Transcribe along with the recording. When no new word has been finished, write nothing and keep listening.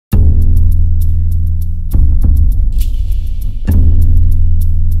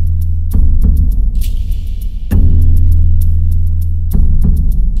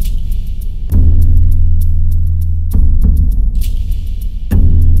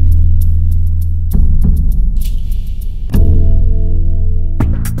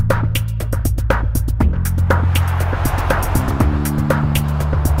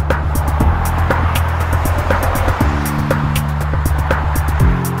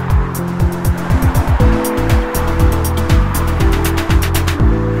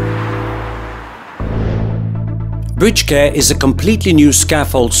Bridgecare is a completely new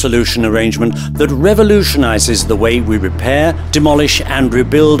scaffold solution arrangement that revolutionizes the way we repair, demolish and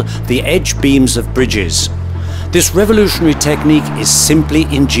rebuild the edge beams of bridges. This revolutionary technique is simply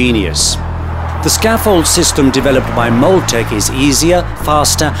ingenious. The scaffold system developed by Moldtech is easier,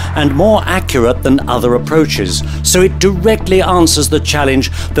 faster and more accurate than other approaches, so it directly answers the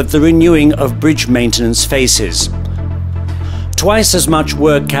challenge that the renewing of bridge maintenance faces. Twice as much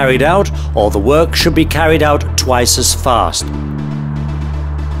work carried out, or the work should be carried out twice as fast.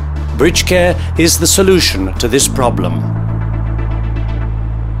 Bridgecare is the solution to this problem.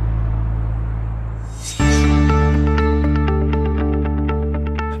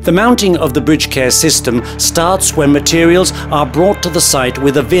 The mounting of the Bridgecare system starts when materials are brought to the site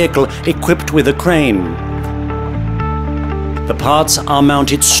with a vehicle equipped with a crane. The parts are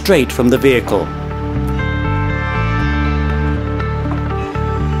mounted straight from the vehicle.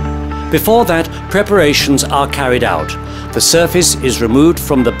 Before that, preparations are carried out. The surface is removed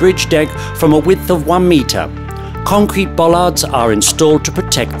from the bridge deck from a width of 1 meter. Concrete bollards are installed to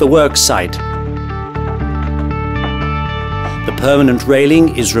protect the work site. The permanent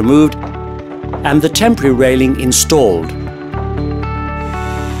railing is removed and the temporary railing installed.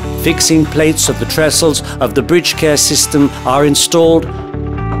 Fixing plates of the trestles of the Bridgecare system are installed.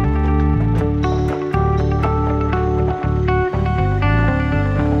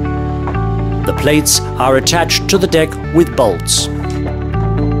 The plates are attached to the deck with bolts.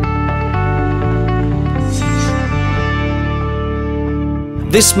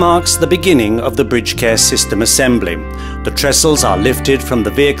 This marks the beginning of the Bridgecare system assembly. The trestles are lifted from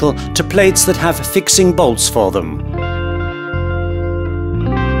the vehicle to plates that have fixing bolts for them.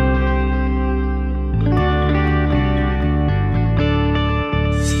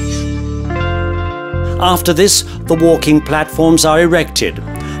 After this, the walking platforms are erected.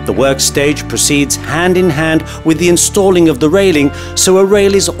 The work stage proceeds hand in hand with the installing of the railing, so a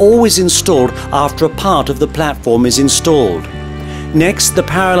rail is always installed after a part of the platform is installed. Next, the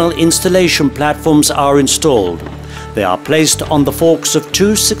parallel installation platforms are installed. They are placed on the forks of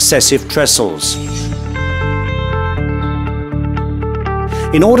 2 successive trestles.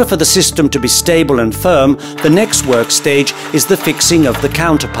 In order for the system to be stable and firm, the next work stage is the fixing of the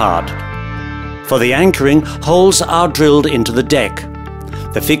counterpart. For the anchoring, holes are drilled into the deck.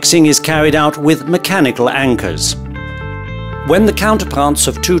 The fixing is carried out with mechanical anchors. When the counterparts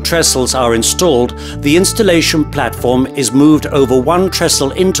of 2 trestles are installed, the installation platform is moved over 1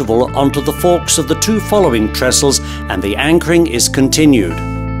 trestle interval onto the forks of the 2 following trestles and the anchoring is continued.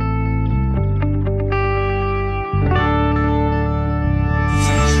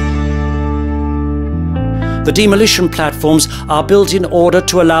 The demolition platforms are built in order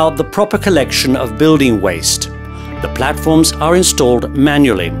to allow the proper collection of building waste. The platforms are installed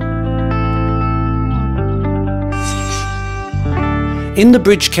manually. In the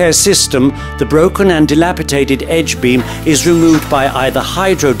Bridgecare system, the broken and dilapidated edge beam is removed by either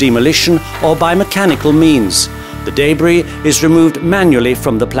hydro demolition or by mechanical means. The debris is removed manually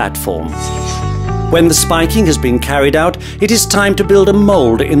from the platform. When the spiking has been carried out, it is time to build a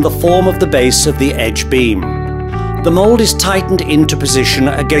mould in the form of the base of the edge beam. The mould is tightened into position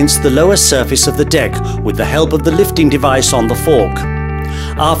against the lower surface of the deck with the help of the lifting device on the fork.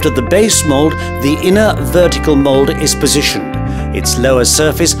 After the base mould, the inner vertical mould is positioned, its lower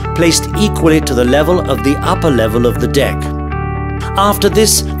surface placed equally to the level of the upper level of the deck. After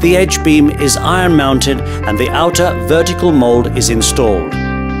this, the edge beam is iron mounted and the outer vertical mould is installed.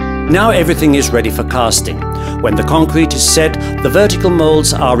 Now everything is ready for casting. When the concrete is set, the vertical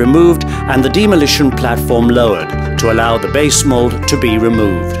moulds are removed and the demolition platform lowered to allow the base mould to be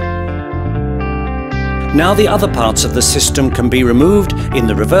removed. Now the other parts of the system can be removed in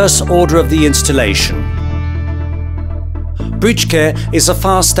the reverse order of the installation. Bridgecare is a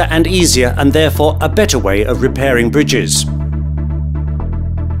faster and easier and therefore a better way of repairing bridges.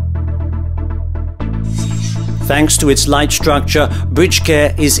 Thanks to its light structure,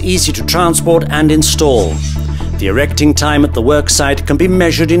 Bridgecare is easy to transport and install. The erecting time at the worksite can be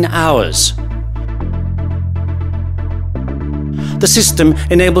measured in hours. The system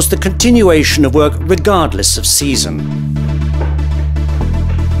enables the continuation of work regardless of season.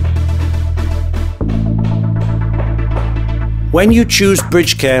 When you choose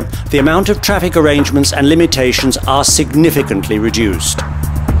Bridgecare, the amount of traffic arrangements and limitations are significantly reduced.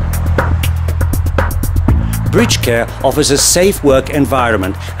 Bridgecare offers a safe work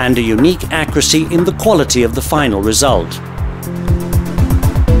environment and a unique accuracy in the quality of the final result.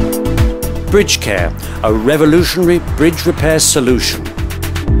 Bridgecare, a revolutionary bridge repair solution.